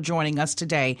much for joining us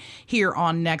today here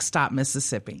on Next Stop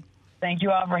Mississippi. Thank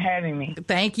you all for having me.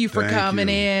 Thank you for coming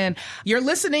in. You're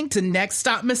listening to Next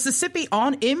Stop Mississippi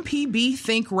on MPB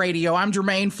Think Radio. I'm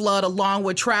Jermaine Flood, along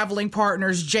with traveling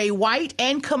partners Jay White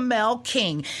and Kamel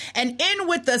King. And in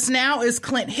with us now is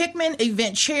Clint Hickman,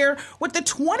 event chair with the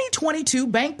 2022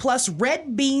 Bank Plus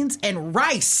Red Beans and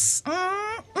Rice.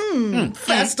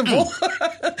 Festival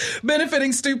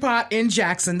benefiting Stew Pot in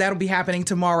Jackson. That'll be happening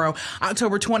tomorrow,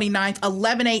 October 29th,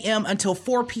 11 a.m. until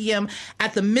 4 p.m.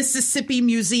 at the Mississippi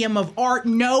Museum of Art.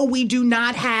 No, we do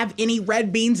not have any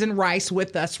red beans and rice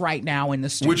with us right now in the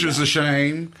studio. Which is a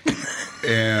shame.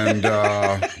 And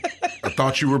I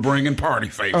thought you were bringing party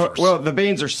favors. Well, the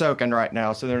beans are soaking right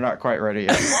now, so they're not quite ready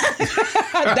yet.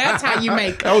 That's how you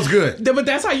make. That was good. But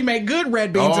that's how you make good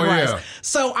red beans and rice. Yeah.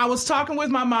 So I was talking with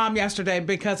my mom yesterday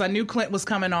because I knew Clint was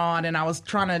coming on, and I was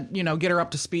trying to, get her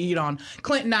up to speed on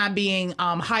Clint and I being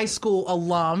high school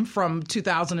alum from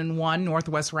 2001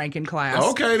 Northwest Rankin class.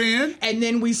 Okay, then. And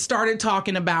then we started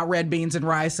talking about red beans and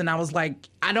rice, and I was like,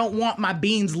 I don't want my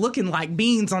beans looking like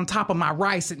beans on top of my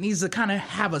rice. It needs to kind of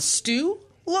have a stew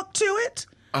look to it.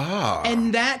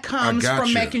 And that comes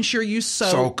from making sure you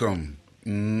soak them.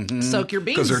 Soak your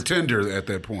beans. Because they're tender at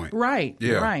that point. Right.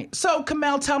 Yeah. Right. So,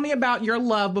 Kamel, tell me about your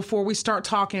love before we start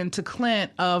talking to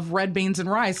Clint of red beans and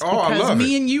rice. Oh, I love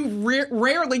me it. and you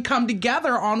rarely come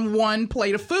together on one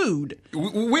plate of food.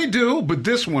 We do, but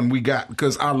this one we got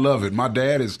because I love it. My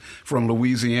dad is from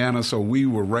Louisiana, so we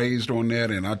were raised on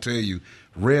that, and I tell you,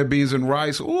 red beans and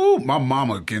rice. Ooh, my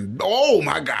mama can. Oh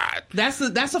my God, that's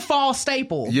a fall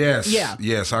staple. Yes, yeah,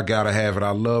 yes, I gotta have it.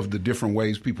 I love the different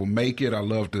ways people make it. I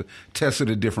love to test it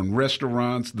at different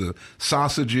restaurants, the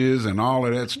sausages and all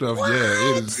of that stuff. What?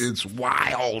 Yeah, it's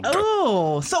wild.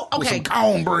 Oh, so okay, with some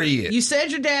cornbread. You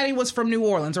said your daddy was from New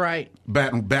Orleans, right?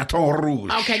 Baton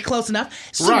Rouge. Okay, close enough.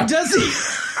 So right. Does he?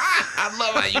 I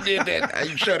love how you did that. How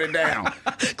you shut it down.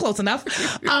 Close enough.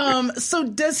 So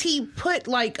does he put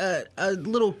like a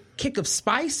little kick of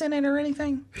spice in it or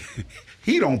anything?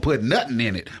 He don't put nothing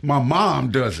in it. My mom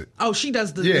does it. Oh, she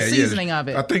does the seasoning of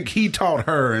it. I think he taught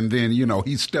her, and then,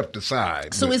 he stepped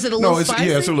aside. So is it a little spicy?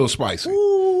 Yeah, it's a little spicy.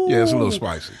 Ooh. Yeah, it's a little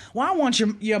spicy. Well, I want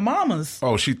your mama's.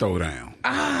 Oh, she throw down.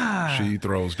 She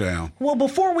throws down. Well,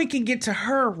 before we can get to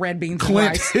her red beans Clint and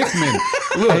rice. Hickman.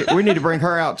 Look, Hey, we need to bring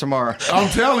her out tomorrow. I'm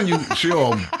telling you,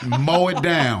 she'll mow it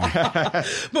down.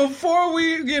 Before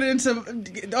we get into,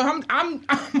 I'm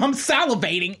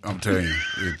salivating. I'm telling you,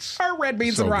 it's Her red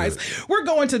beans so and rice. good. We're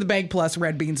going to the Bank Plus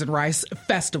Red Beans and Rice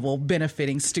Festival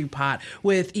benefiting Stew Pot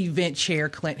with event chair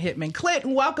Clint Hickman. Clint,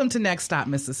 welcome to Next Stop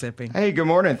Mississippi. Hey, good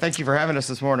morning. Thank you for having us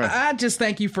this morning. I just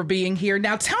thank you for being here.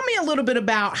 Now, tell me a little bit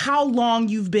about how long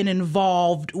you've been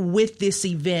involved with this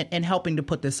event and helping to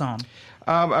put this on.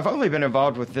 I've only been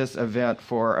involved with this event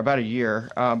for about a year,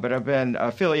 but I've been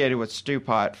affiliated with Stew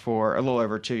Pot for a little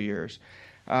over 2 years.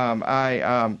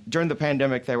 During the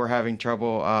pandemic, they were having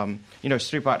trouble.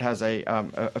 Stew Pot has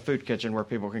a food kitchen where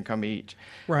people can come eat,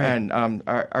 right, and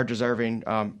are deserving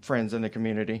friends in the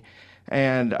community.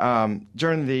 And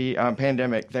during the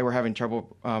pandemic, they were having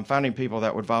trouble finding people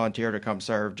that would volunteer to come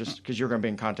serve, just because you're going to be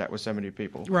in contact with so many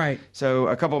people. Right. So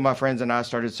a couple of my friends and I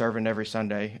started serving every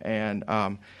Sunday. And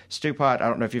Stew Pot, I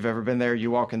don't know if you've ever been there.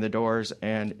 You walk in the doors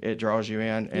and it draws you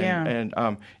in,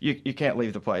 and you can't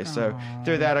leave the place. So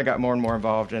through that, I got more and more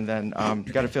involved, and then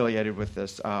got affiliated with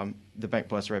this. The Bank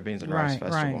Plus Red Beans and Rice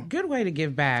Festival. Right. Good way to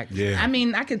give back. Yeah. I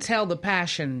mean, I could tell the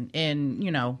passion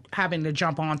in, having to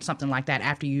jump on something like that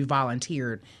after you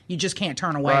volunteered. You just can't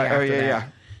turn away after that. Yeah.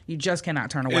 You just cannot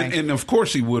turn away. And of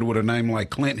course he would with a name like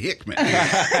Clint Hickman.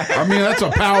 I mean, that's a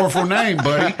powerful name,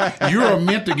 buddy. You're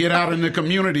meant to get out in the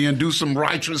community and do some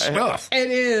righteous stuff.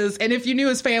 It is. And if you knew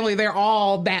his family, they're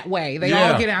all that way. They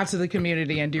all get out to the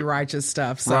community and do righteous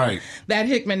stuff. So that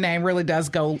Hickman name really does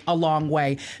go a long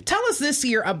way. Tell us this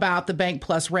year about the Bank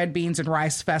Plus Red Beans and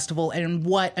Rice Festival and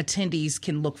what attendees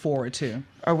can look forward to.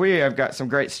 We have got some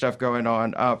great stuff going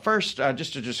on. First,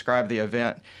 just to describe the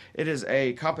event, it is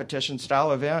a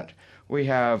competition-style event. We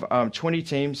have 20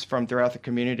 teams from throughout the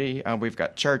community. We've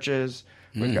got churches,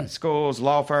 we've got schools,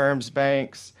 law firms,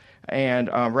 banks,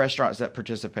 and restaurants that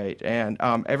participate. And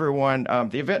everyone,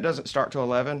 the event doesn't start till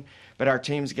 11, but our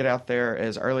teams get out there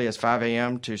as early as 5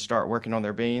 a.m. to start working on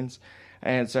their beans.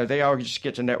 And so they all just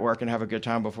get to network and have a good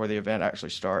time before the event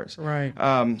actually starts. Right.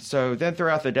 So then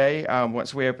throughout the day,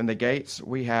 once we open the gates,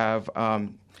 we have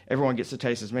everyone gets to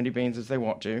taste as many beans as they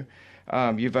want to.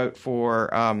 You vote for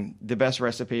the best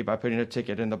recipe by putting a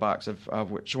ticket in the box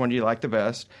of which one you like the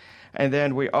best. And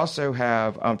then we also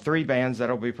have 3 bands that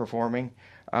will be performing.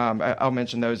 I'll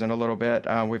mention those in a little bit.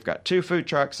 We've got 2 food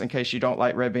trucks in case you don't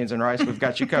like red beans and rice. We've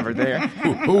got you covered there.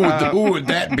 Who would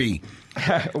that be?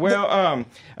 Well,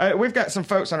 we've got some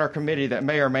folks on our committee that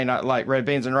may or may not like red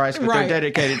beans and rice, but Right. they're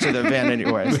dedicated to the event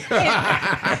anyways.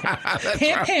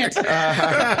 Hint, hint.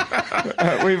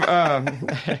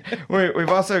 We've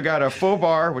also got a full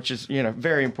bar, which is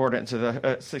very important to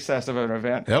the success of an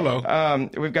event. Hello.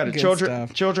 We've got a Good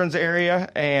stuff. children's area,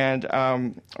 and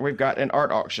we've got an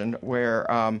art auction where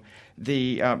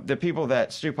the people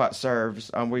that Stewpot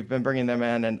serves, we've been bringing them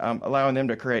in and allowing them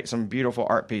to create some beautiful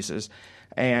art pieces.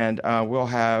 And we'll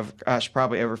have,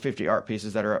 probably over 50 art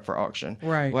pieces that are up for auction.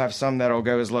 Right. We'll have some that'll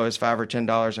go as low as $5 or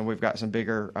 $10, and we've got some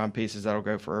bigger pieces that'll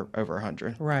go for over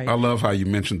 $100. Right. I love how you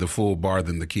mentioned the full bar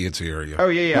than the kids area. Oh,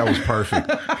 yeah. That was perfect.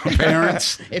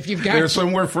 Parents, If you've got- there's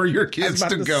somewhere for your kids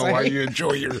about to to go say. while you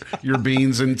enjoy your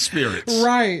beans and spirits.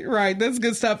 Right. That's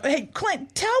good stuff. Hey,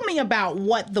 Clint, tell me about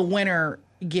what the winner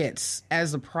gets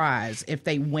as a prize if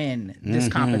they win this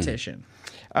competition.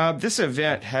 This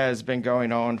event has been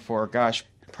going on for,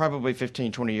 probably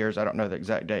 15, 20 years. I don't know the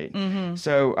exact date.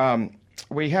 So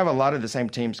we have a lot of the same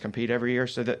teams compete every year.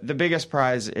 So the biggest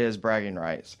prize is bragging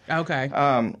rights. Okay.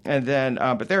 And then,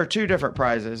 but there are two different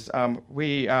prizes.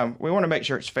 We want to make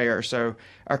sure it's fair. So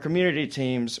our community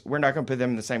teams, we're not going to put them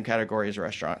in the same category as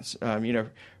restaurants.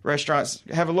 Restaurants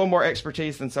have a little more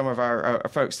expertise than some of our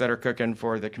folks that are cooking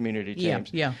for the community teams.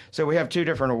 Yeah. So we have two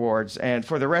different awards. And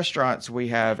for the restaurants, we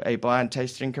have a blind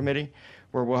tasting committee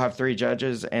where we'll have 3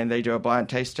 judges, and they do a blind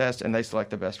taste test, and they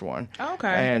select the best one. Okay.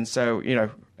 And so,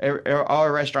 all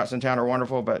our restaurants in town are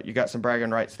wonderful, but you got some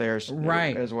bragging rights there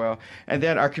Right. as well. And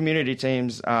then our community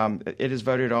teams, it is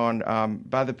voted on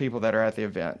by the people that are at the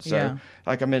event. So, Yeah.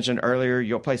 like I mentioned earlier,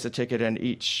 you'll place a ticket in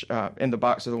each in the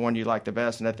box of the one you like the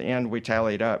best, and at the end we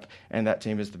tally it up, and that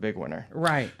team is the big winner.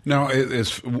 Right. Now,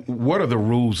 what are the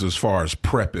rules as far as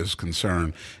prep is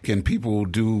concerned? Can people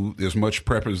do as much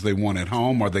prep as they want at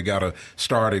home, or they got to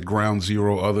start at ground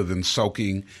zero other than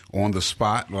soaking on the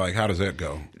spot? Like, how does that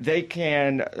go? They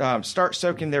can start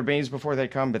soaking their beans before they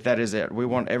come, but that is it. We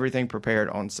want everything prepared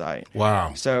on site.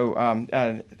 Wow. So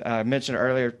I mentioned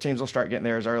earlier, teams will start getting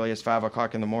there as early as 5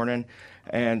 o'clock in the morning.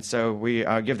 And so we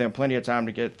give them plenty of time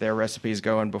to get their recipes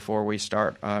going before we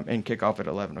start and kick off at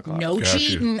 11 o'clock. No Gotcha.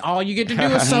 cheating. All you get to do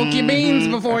is soak your beans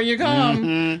before you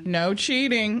come. No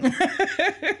cheating.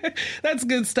 That's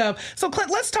good stuff. So,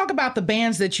 Clint, let's talk about the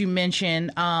bands that you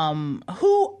mentioned.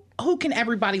 Who can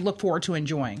everybody look forward to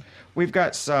enjoying? We've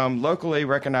got some locally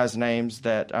recognized names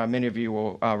that many of you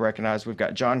will recognize. We've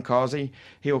got John Causey.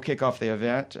 He will kick off the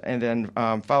event. And then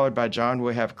followed by John,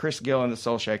 we have Chris Gill and the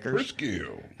Soul Shakers. Chris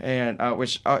Gill. And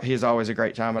which he's always a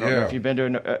great time. I don't know if you've been to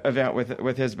an event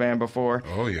with his band before.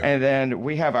 Oh, yeah. And then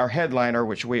we have our headliner,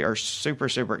 which we are super,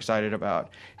 super excited about.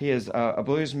 He is a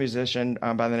blues musician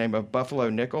by the name of Buffalo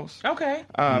Nichols. Okay.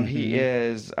 He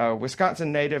is a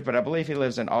Wisconsin native, but I believe he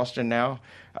lives in Austin now.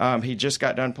 He just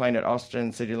got done playing at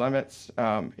Austin City Limits.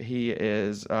 He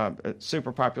is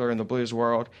super popular in the blues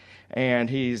world, and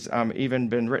he's even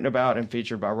been written about and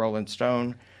featured by Rolling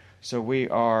Stone. So we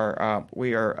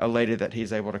are elated that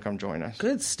he's able to come join us.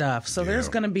 Good stuff. So there's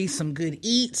going to be some good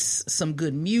eats, some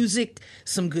good music,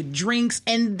 some good drinks,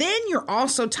 and then you're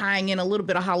also tying in a little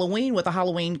bit of Halloween with a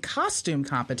Halloween costume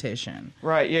competition.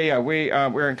 Right, yeah.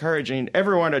 We're encouraging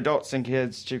everyone, adults and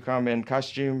kids, to come in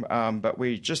costume, but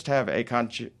we just have a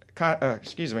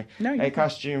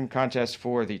costume contest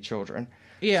for the children.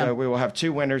 Yeah. So we will have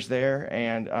 2 winners there,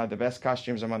 and the best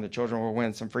costumes among the children will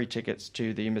win some free tickets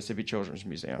to the Mississippi Children's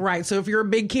Museum. Right. So if you're a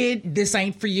big kid, this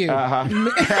ain't for you.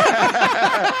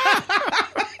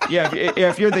 Yeah,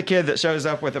 if you're the kid that shows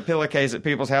up with a pillowcase at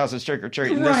people's houses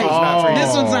trick-or-treating, this Right. one's not for you.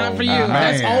 This one's not for you.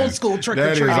 That's man. old school trick or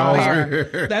That is treating awesome.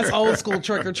 here. That's old school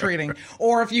trick or treating.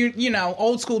 Or if you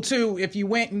old school too, if you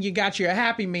went and you got you a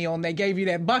Happy Meal and they gave you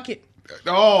that bucket,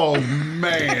 Oh,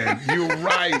 man. You're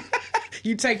right.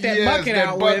 you take that Yes, bucket that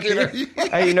out bucket. with you.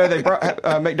 Hey, they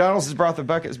brought McDonald's has brought the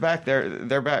buckets back.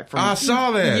 They're back from. I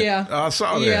saw that. Yeah. I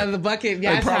saw that. Yeah, the bucket. Yeah,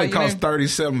 They that's probably how, cost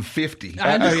 $37.50.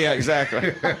 Oh yeah,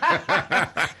 exactly.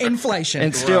 inflation.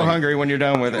 And still hungry when you're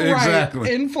done with it. Exactly.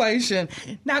 Right, inflation.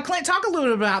 Now, Clint, talk a little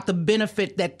bit about the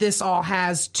benefit that this all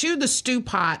has to the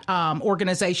Stewpot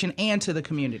organization and to the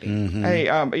community. Hey,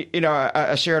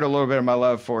 I shared a little bit of my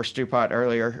love for Stewpot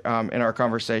earlier in our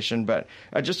conversation, but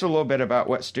just a little bit about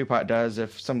what Stewpot does,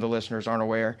 if some of the listeners aren't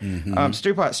aware.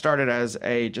 Stewpot started as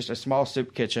just a small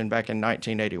soup kitchen back in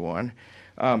 1981.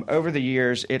 Over the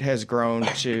years, it has grown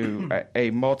to a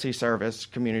multi-service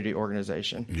community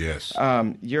organization. Yes.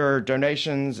 Your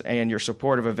donations and your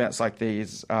support of events like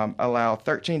these allow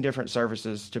 13 different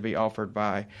services to be offered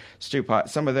by Stewpot.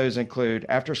 Some of those include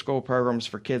after-school programs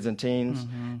for kids and teens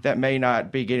that may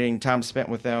not be getting time spent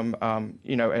with them,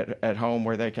 at home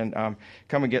where they can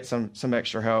come and get some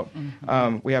extra help.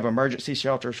 We have emergency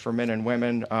shelters for men and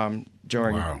women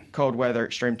during cold weather,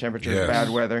 extreme temperatures,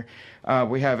 bad weather.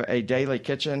 We have a daily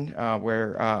kitchen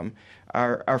where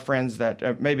our friends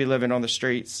that may be living on the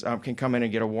streets can come in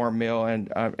and get a warm meal and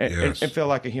feel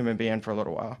like a human being for a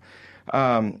little while.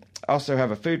 Also have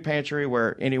a food pantry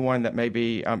where anyone that may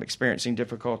be experiencing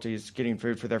difficulties getting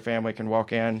food for their family can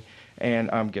walk in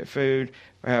and get food.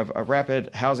 We have a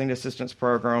rapid housing assistance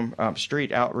program,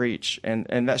 street outreach,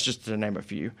 and that's just to name a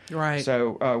few. Right.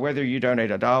 So whether you donate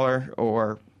 $1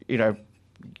 or,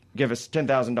 give us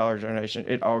 $10,000 donation,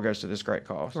 it all goes to this great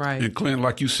cause. Right. And Clint,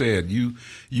 like you said, you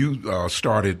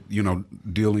started,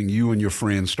 you and your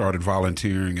friends started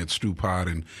volunteering at Stewpot,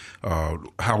 and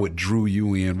how it drew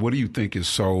you in. What do you think is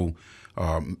so,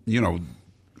 what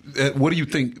do you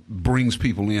think brings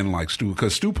people in like Stew?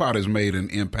 Because Stewpot has made an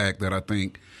impact that I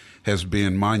think has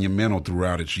been monumental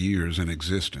throughout its years in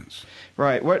existence.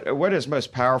 Right. What is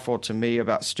most powerful to me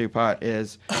about Stewpot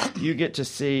is you get to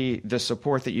see the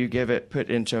support that you give it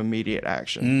put into immediate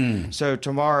action. So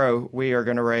tomorrow we are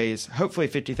going to raise, hopefully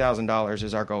 $50,000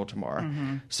 is our goal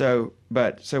tomorrow. So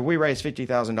we raise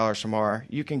 $50,000 tomorrow.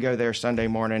 You can go there Sunday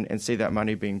morning and see that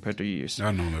money being put to use.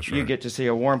 I know that's right. You get to see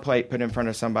a warm plate put in front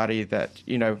of somebody that,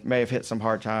 may have hit some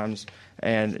hard times.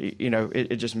 And,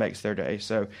 it just makes their day.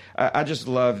 So I just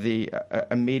love the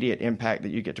immediate impact that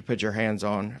you get to put your hands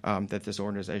on that this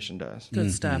organization does.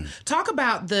 Good stuff. Talk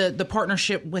about the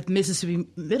partnership with Mississippi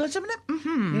with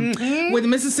the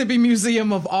Mississippi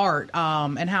Museum of Art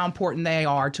and how important they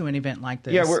are to an event like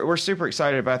this. Yeah, we're super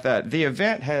excited about that. The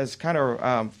event has kind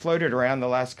of floated around the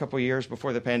last couple of years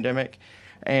before the pandemic.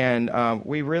 And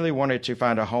we really wanted to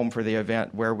find a home for the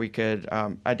event where we could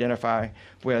identify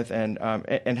with and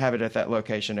have it at that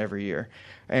location every year.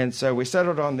 And so we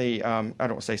settled on the I don't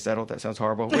want to say settled, that sounds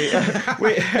horrible.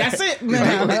 That's it. We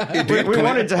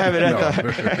wanted to have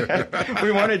it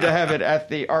we wanted to have it at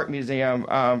the Art Museum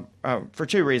for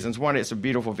two reasons. One, it's a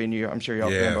beautiful venue. I'm sure y'all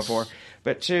have been before.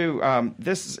 But two,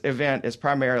 this event is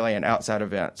primarily an outside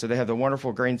event. So they have the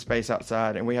wonderful green space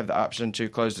outside, and we have the option to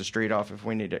close the street off if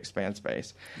we need to expand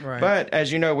space. Right. But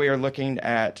as you know, we are looking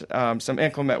at some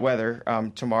inclement weather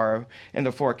tomorrow in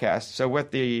the forecast. So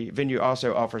what the venue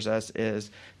also offers us is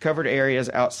covered areas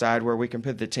outside where we can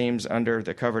put the teams under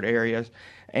the covered areas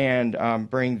and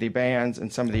bring the bands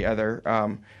and some of the other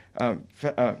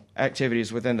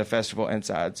activities within the festival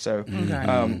inside. So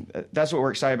that's what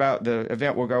we're excited about. The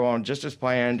event will go on just as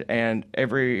planned, and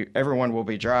everyone will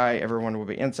be dry, everyone will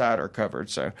be inside or covered.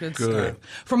 So Good stuff.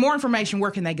 For more information,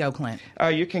 where can they go, Clint?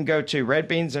 You can go to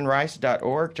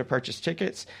redbeansandrice.org to purchase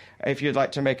tickets. If you'd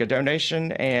like to make a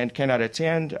donation and cannot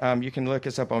attend, you can look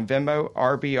us up on Venmo,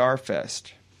 RBR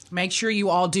Fest. Make sure you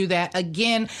all do that.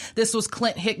 Again, this was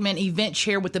Clint Hickman, event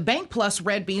chair with the Bank Plus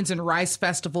Red Beans and Rice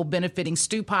Festival benefiting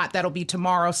Stewpot. That'll be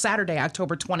tomorrow, Saturday,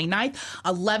 October 29th,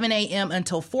 11 a.m.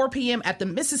 until 4 p.m. at the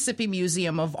Mississippi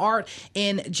Museum of Art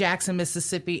in Jackson,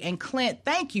 Mississippi. And Clint,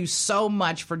 thank you so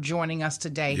much for joining us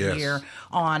today here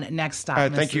on Next Stop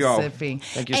Mississippi. Thank you all.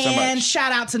 Thank you so much. And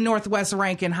shout out to Northwest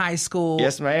Rankin High School.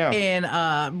 Yes, ma'am.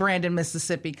 In Brandon,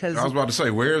 Mississippi. I was about to say,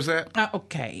 where is that?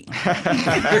 Okay.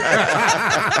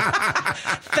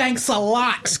 Thanks a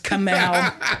lot,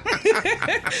 Kamel.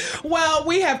 Well,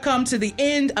 we have come to the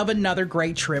end of another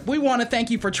great trip. We want to thank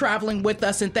you for traveling with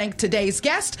us and thank today's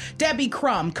guests, Debbie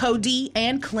Crum, Cody,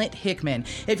 and Clint Hickman.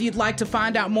 If you'd like to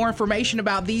find out more information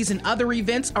about these and other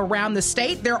events around the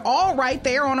state, they're all right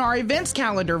there on our events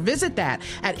calendar. Visit that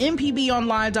at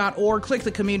mpbonline.org. Click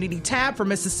the community tab for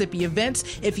Mississippi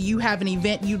events. If you have an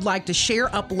event you'd like to share,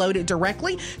 upload it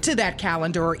directly to that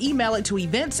calendar or email it to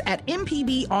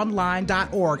events@mpbonline.org.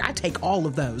 I take all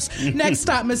of those. Next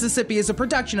Stop Mississippi is a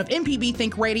production of MPB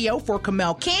Think Radio for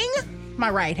Kamel King, my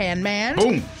right-hand man.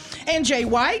 Boom. And Jay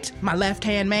White, my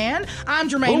left-hand man. I'm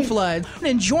Jermaine Flood.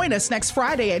 And join us next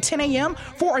Friday at 10 a.m.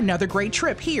 for another great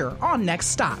trip here on Next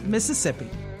Stop Mississippi.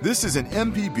 This is an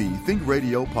MPB Think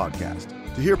Radio podcast.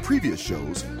 To hear previous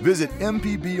shows, visit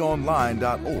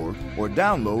mpbonline.org or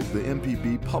download the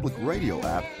MPB Public Radio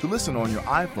app to listen on your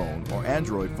iPhone or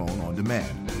Android phone on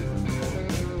demand.